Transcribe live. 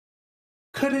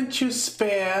Couldn't you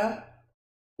spare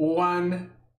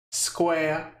one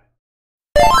square?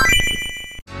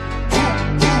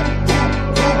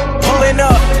 Pulling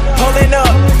up,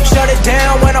 shut it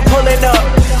down when I'm pulling up.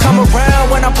 Come around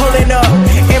when I'm pulling up.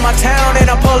 In my town and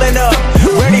I'm pulling up.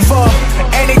 Ready for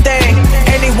anything,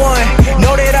 anyone.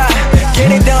 Know that I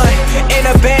get it done. In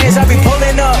the bands, I be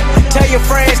pulling up. Tell your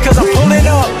friends, cause I'm pulling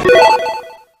up.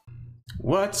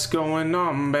 What's going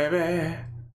on, baby?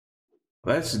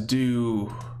 Let's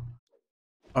do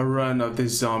a run of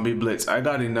this zombie blitz. I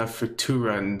got enough for 2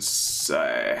 runs.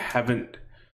 I haven't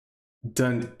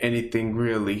done anything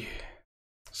really.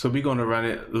 So we're gonna run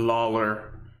it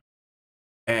Lawler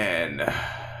and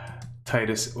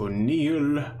Titus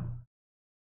O'Neil.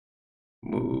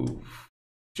 Move,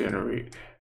 generate.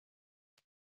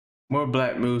 More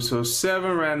black moves, so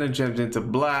 7 random gems into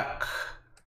black.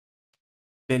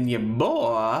 Then your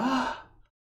boy,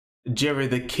 Jerry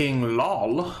the King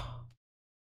LOL.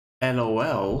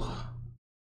 LOL.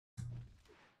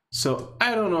 So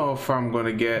I don't know how far I'm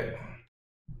gonna get.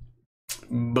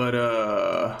 But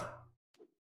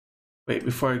wait,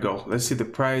 before I go, let's see the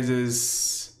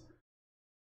prizes.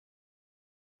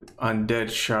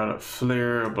 Undead Charlotte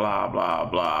Flair, blah blah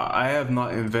blah. I have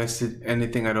not invested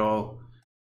anything at all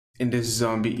in this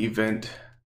zombie event.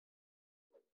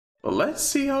 But let's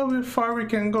see how far we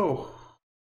can go.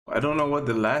 I don't know what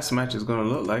the last match is gonna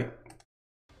look like,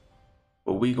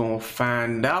 but we gonna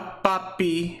find out,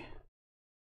 papi.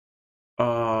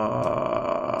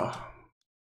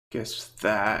 Guess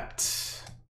that.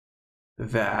 I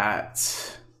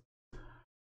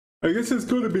guess it's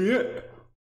gonna be it.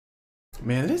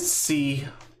 Man, let's see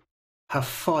how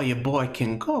far your boy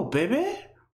can go, baby.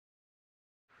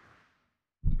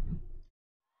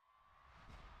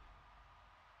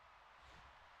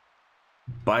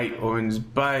 Bite, Owens,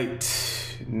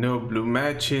 bite. No blue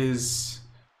matches.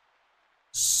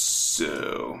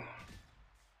 So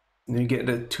you get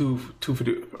the two for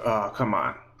the. Come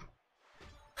on.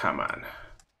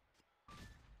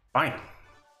 Fine.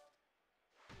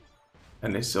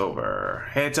 And it's over.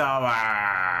 It's over.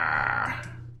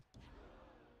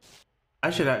 I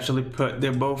should actually put.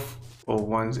 They're both. Oh,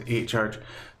 one's 8 charge.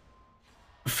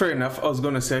 Fair enough. I was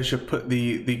gonna say I should put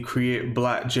the create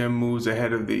black gem moves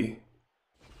ahead of the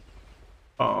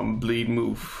bleed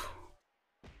move.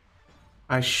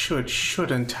 I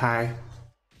shouldn't I?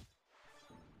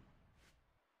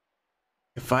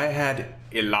 If I had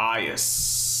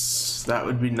Elias, that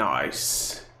would be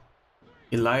nice.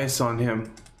 Elias on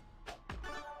him.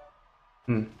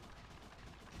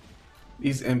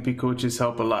 These MP coaches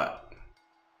help a lot.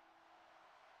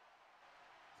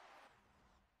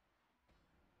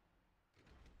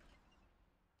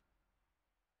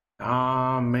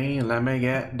 Ah, man, let me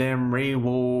get them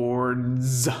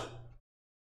rewards.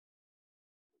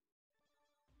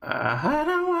 I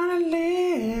don't want to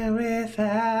live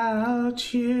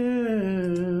without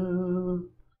you.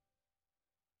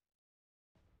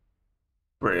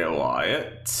 Bray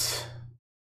Wyatt.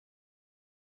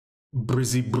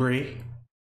 Brizzy Bray.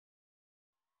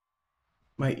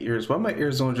 My ears. Why my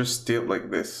ears don't just stay up like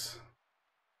this?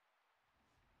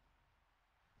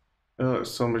 Oh, it's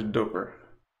so much doper.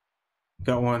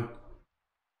 Got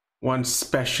one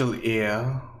special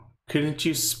ear. Couldn't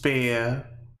you spare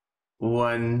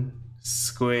one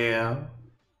square?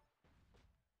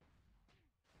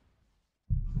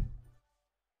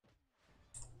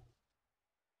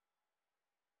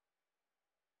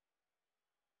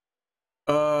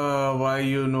 Why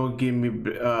you no give me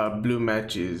blue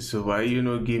matches? Why you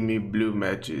no give me blue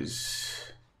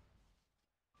matches?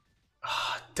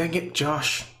 Ah, dang it,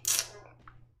 Josh.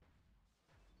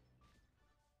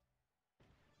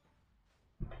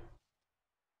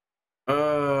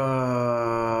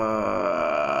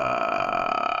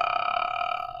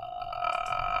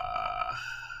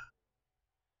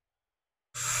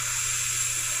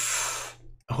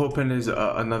 Hoping there's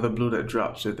another blue that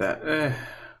drops with that.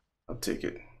 I'll take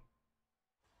it.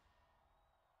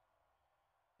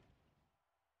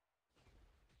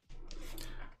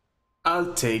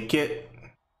 I'll take it.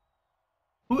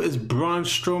 Who is Braun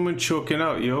Strowman choking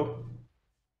out, yo?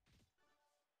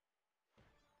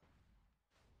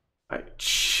 Alright,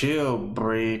 chill,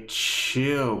 Bray.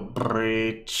 Chill,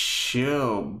 Bray.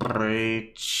 Chill,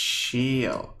 Bray.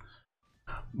 Chill.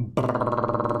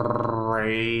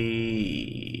 Bray.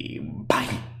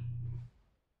 Bye.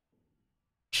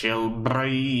 Chill,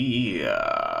 Bray.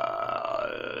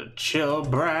 Chill,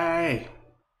 Bray.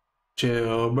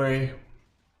 Chill, Bray.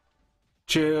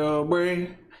 Chill,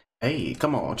 Bray. Hey,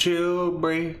 come on, chill,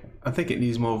 Bray. I think it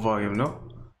needs more volume, no?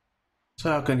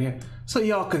 So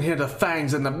y'all can hear the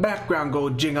fangs in the background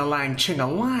go jing-a-lang,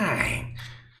 ching-a-lang.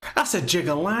 I said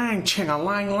jing-a-lang,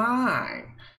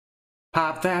 ching-a-lang-lang.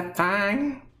 Pop that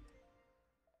thing.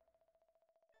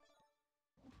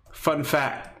 Fun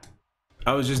fact,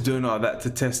 I was just doing all that to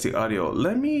test the audio.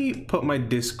 Let me put my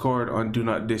Discord on Do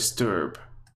Not Disturb.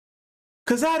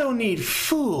 Cause I don't need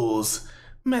fools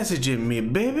messaging me,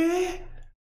 baby.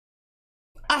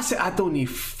 I said I don't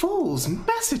need fools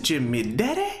messaging me,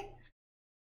 daddy.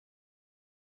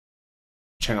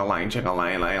 Ching-a-lang,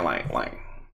 ching-a-lang, lang, lang, lang.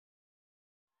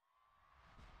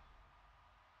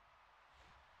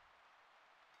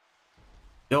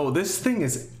 Yo, this thing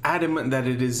is adamant that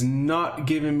it is not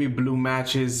giving me blue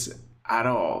matches at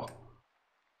all.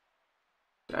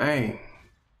 Dang.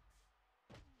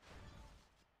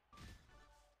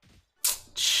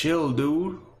 Chill,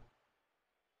 dude.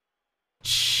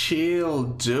 Chill,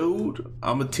 dude.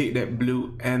 I'm gonna take that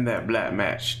blue and that black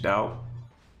match, dog.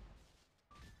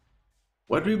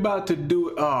 What we about to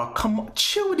do? Oh, come on.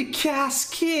 Chill with the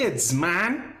kids,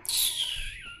 man.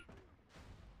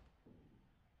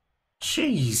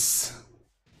 Jeez.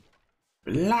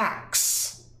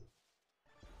 Relax.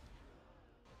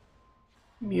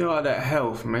 Give me all that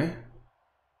health, man.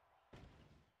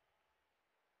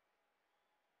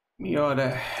 Give me all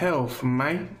that health,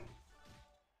 man.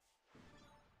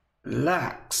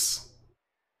 Relax.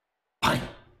 Bye.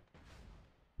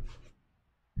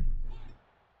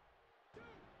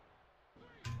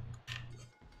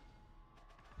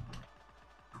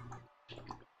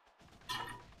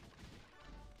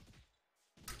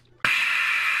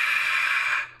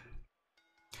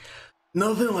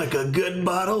 Nothing like a good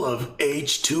bottle of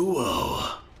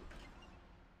H2O.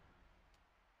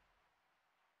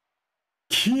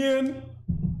 Ken,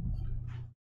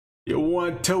 you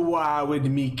want to war with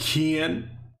me, Ken?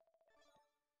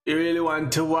 You really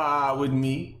want to war with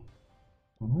me?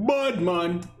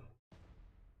 Budman.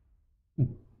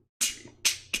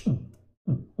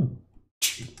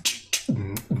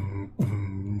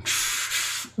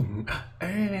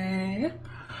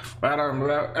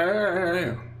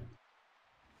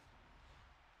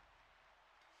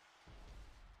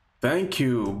 Thank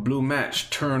you. Blue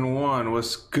match, turn 1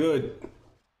 was good.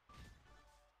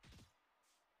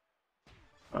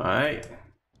 All right.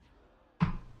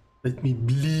 Let me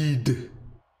bleed.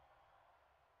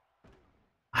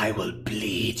 I will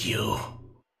bleed you.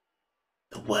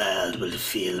 The world will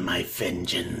feel my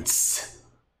vengeance.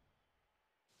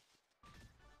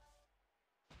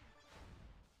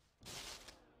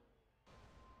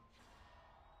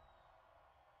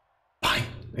 Bang!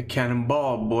 The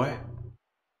cannonball, boy.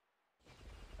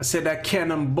 I said that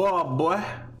cannonball, boy.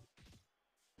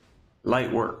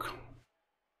 Light work.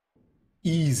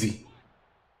 Easy.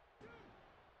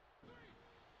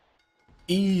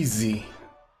 Easy.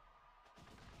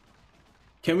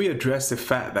 Can we address the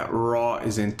fact that Raw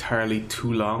is entirely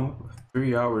too long?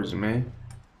 3 hours, man.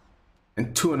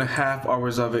 And 2.5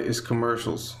 hours of it is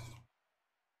commercials.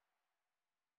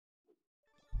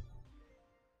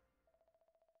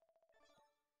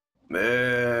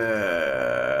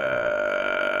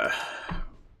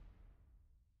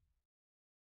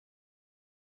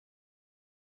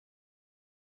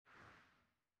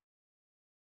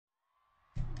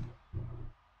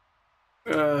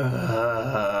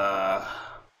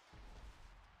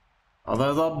 Oh,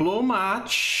 there's a blue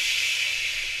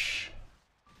match.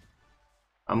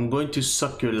 I'm going to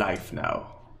suck your life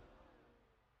now.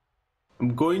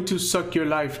 I'm going to suck your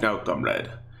life now, comrade.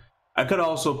 I could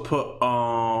also put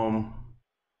not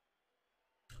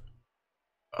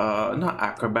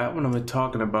acrobat. What am I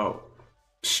talking about?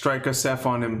 Striker Seth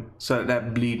on him so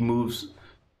that bleeds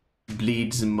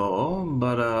more,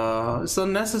 but it's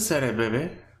unnecessary, baby.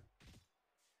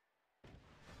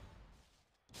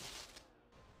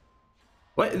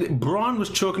 What? Braun was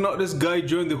choking out this guy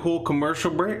during the whole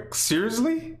commercial break?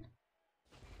 Seriously?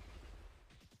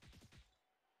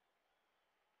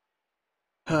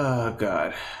 Oh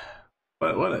God!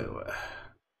 What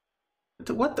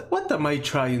am I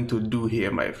trying to do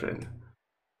here, my friend?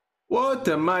 What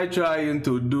am I trying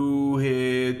to do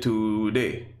here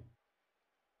today?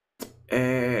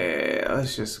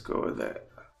 Let's just go with that.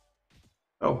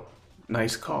 Oh,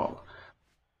 nice call.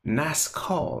 Nice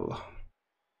call.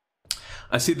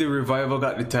 I see the Revival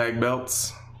got the tag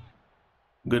belts.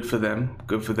 Good for them.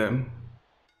 Good for them.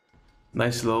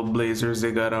 Nice little blazers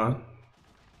they got on.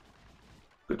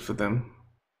 Good for them.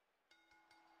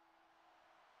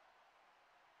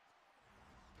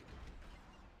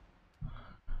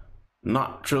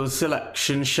 Natural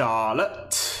selection,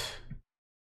 Charlotte.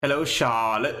 Hello,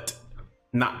 Charlotte.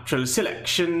 Natural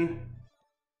selection.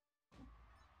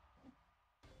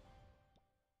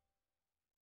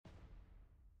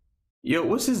 Yo,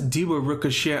 what's this deal with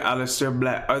Ricochet and Aleister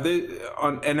Black? Are they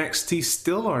on NXT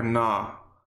still or nah?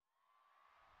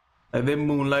 Are they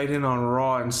moonlighting on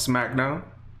Raw and SmackDown?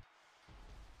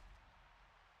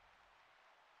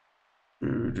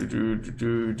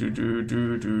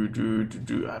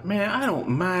 Man, I don't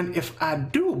mind if I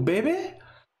do, baby.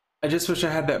 I just wish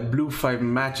I had that blue 5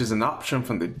 match as an option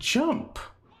from the jump.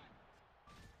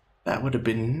 That would have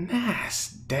been nice,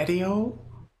 daddy-o.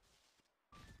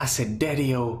 I said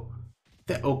daddy-o.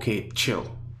 That okay,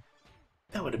 chill.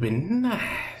 That would have been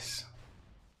nice.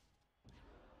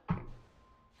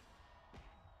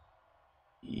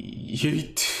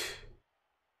 Yeet.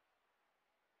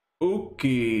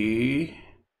 Okay.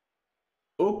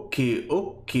 Okay.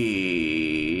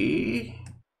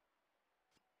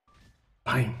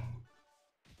 Bang.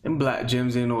 Them black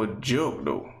gems ain't no joke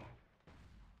though.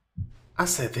 I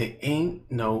said they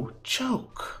ain't no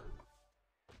joke.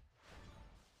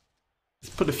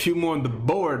 Let's put a few more on the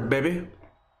board, baby.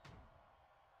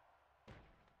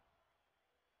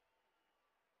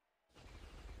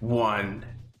 One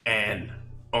and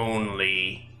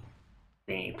only.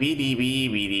 Bam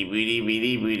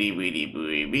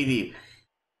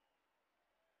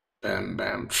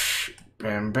bam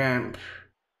bam bam.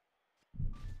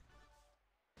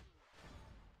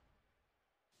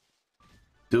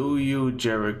 Do you,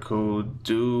 Jericho?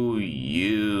 Do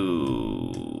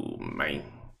you, man?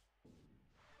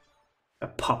 A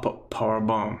pop-up power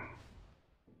bomb.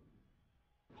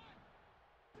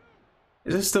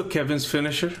 Is this still Kevin's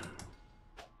finisher?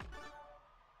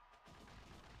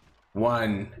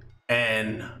 One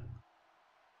and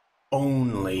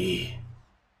only.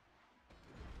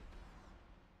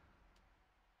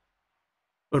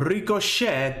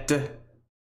 Ricochet.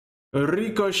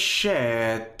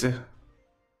 Ricochet.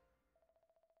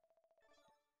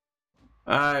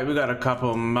 Alright, we got a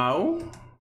couple more.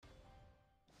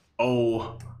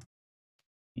 Oh,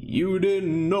 you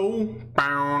didn't know.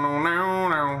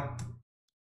 I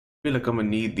feel like I'm gonna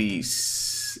need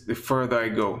these the further I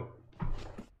go.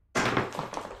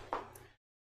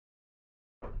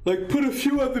 Like, put a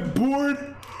few on the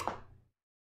board.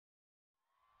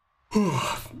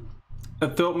 I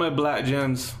felt my black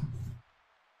gems.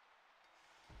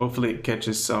 Hopefully it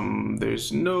catches some.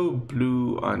 There's no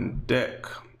blue on deck.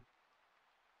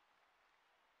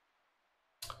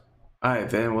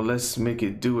 Alright then, well, let's make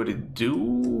it do what it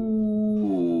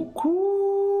do.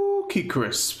 Cookie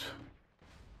Crisp.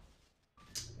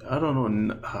 I don't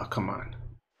know. Oh, come on.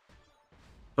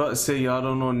 About to say y'all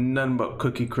don't know nothing about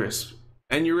Cookie Crisp.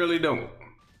 And you really don't.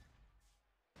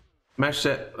 Match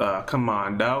that. Come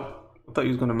on, dog. I thought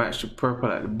you was gonna match the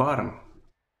purple at the bottom. I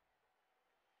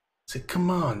said,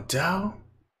 come on, dog.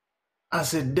 I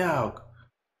said, dog.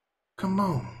 Come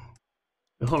on.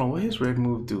 Wait, hold on, what his red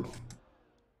move do?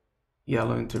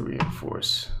 Yellow into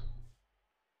reinforce.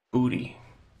 Booty.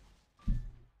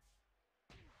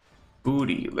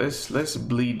 Booty. Let's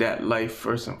bleed that life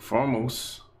first and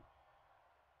foremost.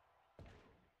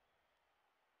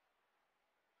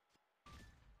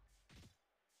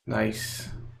 Nice.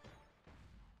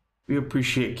 We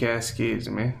appreciate cascades,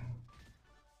 man.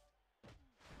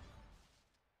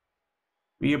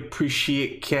 We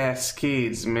appreciate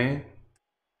cascades, man.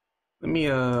 Let me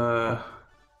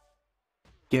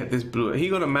get this blue. He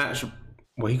gonna match.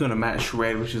 Well, he gonna match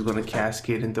red, which is gonna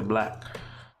cascade into black.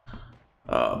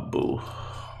 Boo.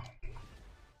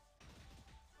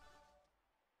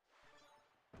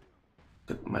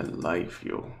 Look at my life,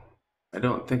 yo. I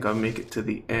don't think I'll make it to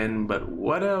the end, but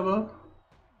whatever.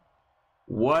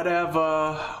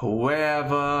 Whatever,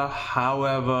 wherever,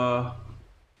 however,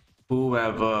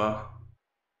 whoever.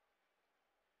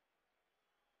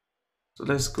 So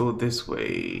let's go this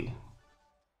way.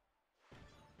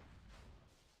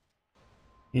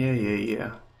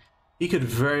 Yeah. He could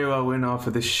very well win off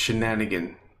of this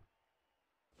shenanigan.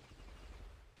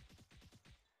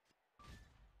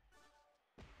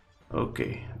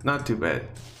 Okay, not too bad.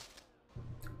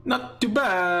 Not too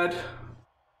bad.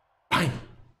 Bang.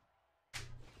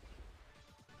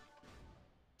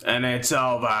 And it's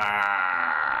over.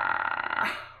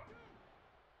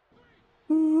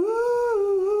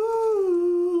 Ooh,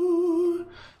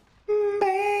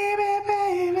 baby,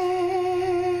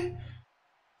 baby.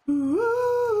 Ooh.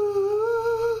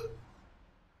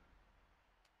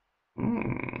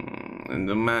 And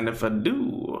don't mind if I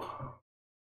do.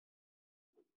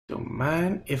 Don't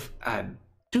mind if I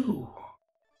do.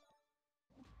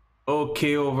 Oh,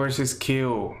 KO versus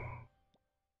KO.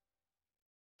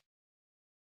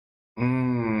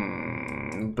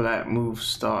 Black move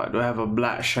start. Do I have a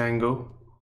black Shango?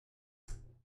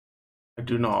 I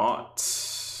do not.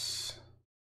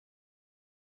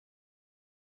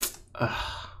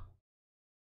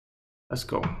 Let's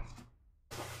go.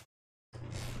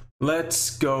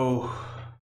 Let's go.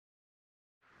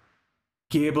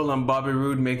 Gable and Bobby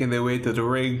Roode making their way to the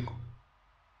ring.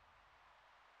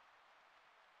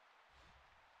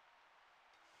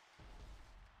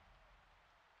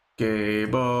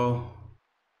 Gable.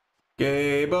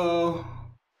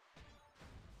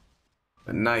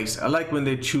 Nice. I like when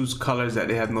they choose colors that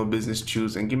they have no business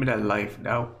choosing. Give me that life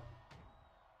now.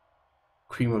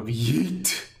 Cream of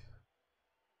yeet.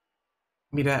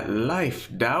 Give me that life,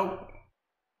 doubt.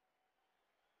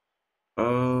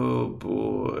 Oh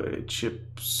boy,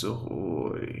 Chips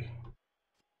Ahoy.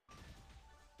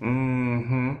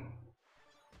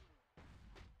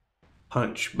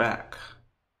 Punch back.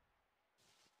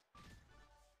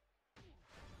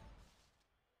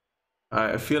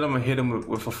 I feel I'm gonna hit him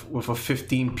with a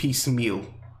 15-piece meal.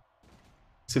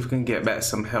 See if we can get back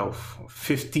some health.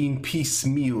 15-piece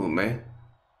meal, man.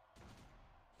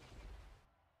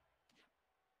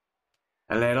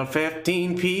 A little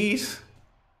 15-piece.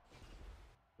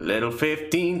 Little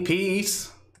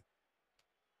 15-piece.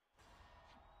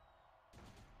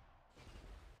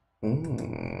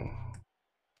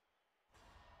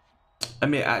 I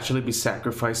may actually be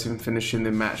sacrificing finishing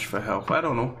the match for health. I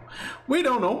don't know. We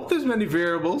don't know. There's many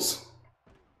variables.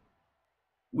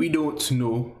 We don't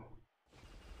know.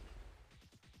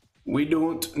 We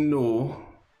don't know.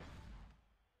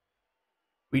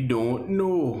 We don't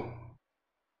know.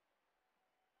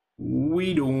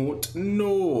 We don't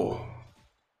know.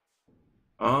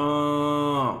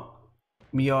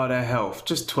 Me all that health.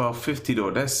 Just 1250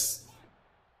 though. That's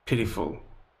pitiful.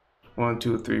 1,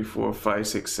 2, 3, 4, 5,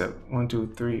 6, 7. 1,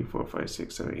 2, 3, 4, 5,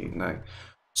 6, 7, 8, 9.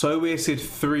 So I wasted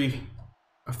three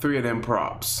of them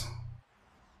props.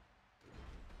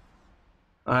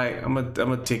 Alright, I'm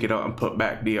gonna take it out and put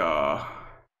back the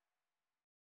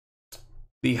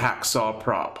hacksaw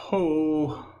prop.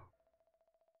 Oh,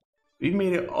 we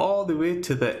made it all the way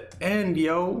to the end,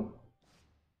 yo.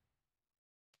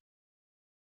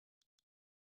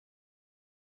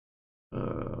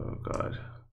 Oh God.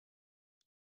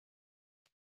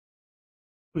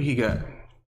 What he got?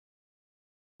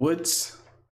 What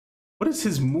does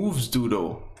his moves do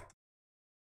though?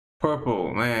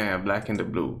 Purple, man, black and the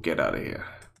blue. Get out of here.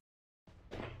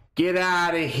 Get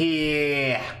out of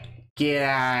here. Get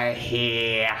out of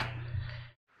here.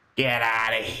 Get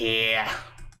out of here.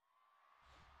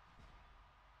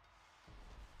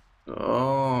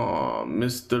 Oh,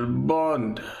 Mr.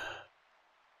 Bond.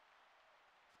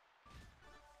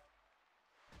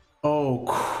 Oh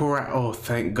crap. Oh,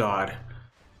 thank God.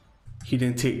 He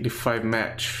didn't take the 5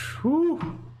 match.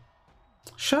 Whew.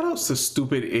 Shoutouts to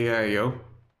stupid AI, yo.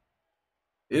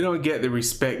 They don't get the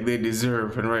respect they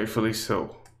deserve, and rightfully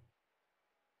so.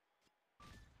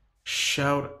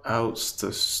 Shoutouts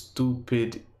to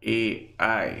stupid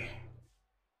AI.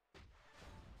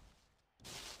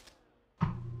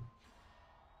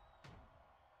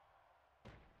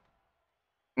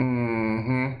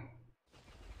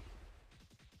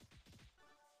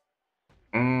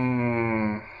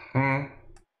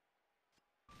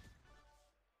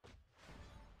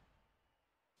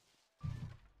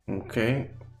 Okay.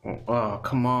 Oh,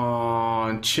 come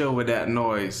on. Chill with that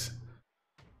noise.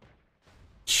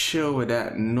 Chill with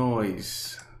that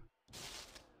noise.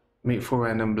 Make 4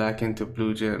 random black into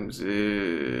blue gems.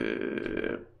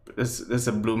 That's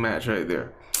a blue match right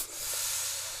there.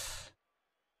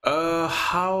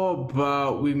 How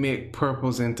about we make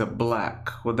purples into black?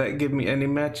 Will that give me any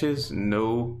matches?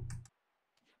 No.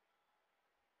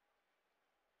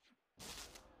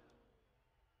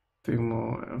 Three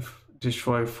more.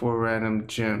 Destroy 4 random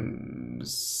gems.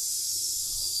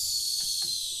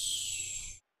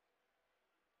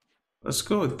 Let's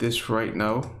go with this right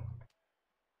now.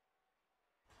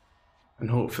 And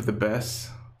hope for the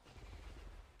best.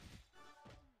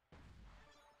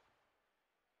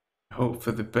 Hope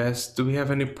for the best. Do we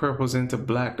have any purples into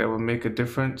black that will make a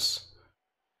difference?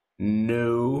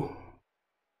 No.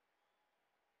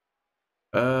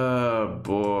 Oh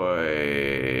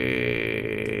boy.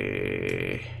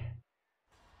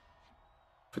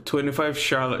 For 25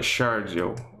 Charlotte shards,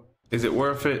 yo. Is it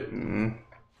worth it? Who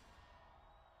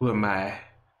am I?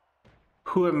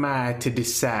 Who am I to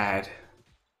decide?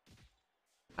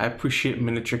 I appreciate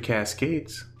miniature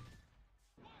cascades.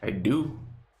 I do.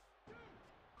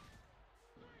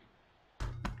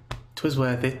 'Twas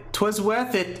worth it. 'Twas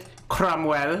worth it,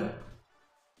 Cromwell.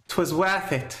 'Twas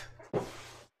worth it.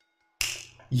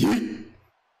 Yeet.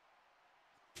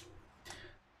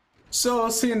 So,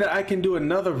 seeing that I can do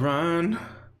another run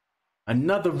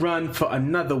for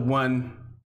another one,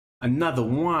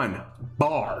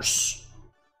 bars.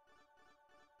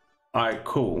 Alright,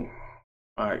 cool.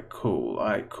 Alright, cool.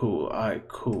 Alright, cool. Alright,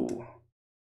 cool.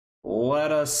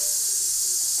 Let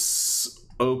us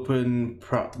open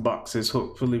prop boxes.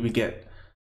 Hopefully we get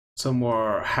some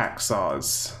more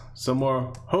hacksaws. Some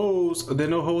more holes. There are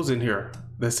no holes in here.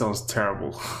 That sounds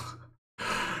terrible.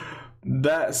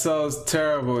 That sounds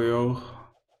terrible, yo.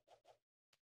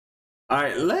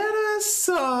 Alright, let us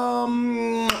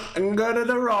go to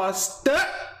the roster.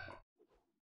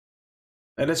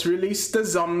 Let us release the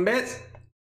zombies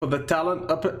for the talent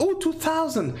up at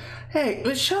 2,000. Hey,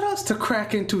 shout outs to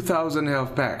cracking 2,000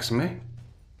 health packs, man.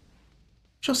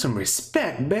 Show some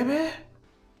respect, baby.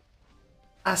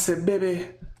 I said, baby,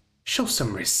 show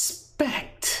some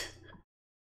respect.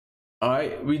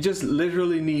 Alright, we just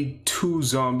literally need 2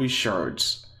 zombie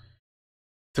shards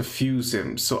to fuse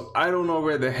him. So I don't know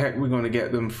where the heck we're gonna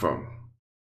get them from.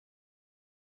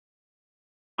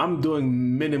 I'm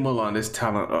doing minimal on this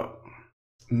talent up.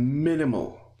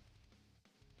 Minimal.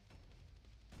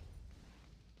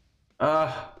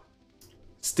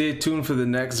 Stay tuned for the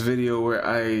next video where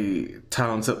I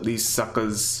talent up these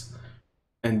suckers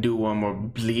and do one more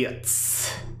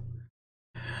blitz.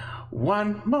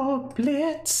 One more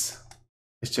blitz.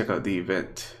 Let's check out the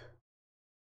event.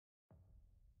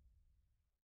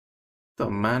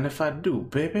 Don't mind if I do,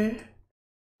 baby.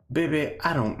 Baby,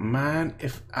 I don't mind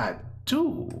if I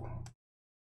do.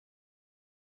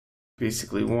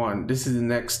 Basically one. This is the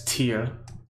next tier.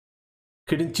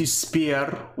 Couldn't you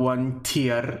spare one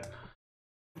tier?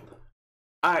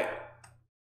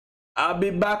 I'll be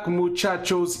back,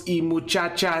 muchachos y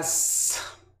muchachas.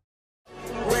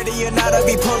 Ready or not, I'll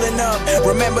be pulling up.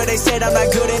 Remember they said I'm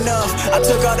not good enough. I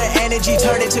took all the energy,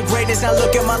 turned it to greatness. Now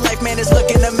look at my life, man, it's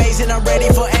looking amazing. I'm ready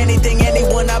for anything,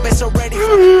 anyone. I've been so ready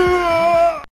for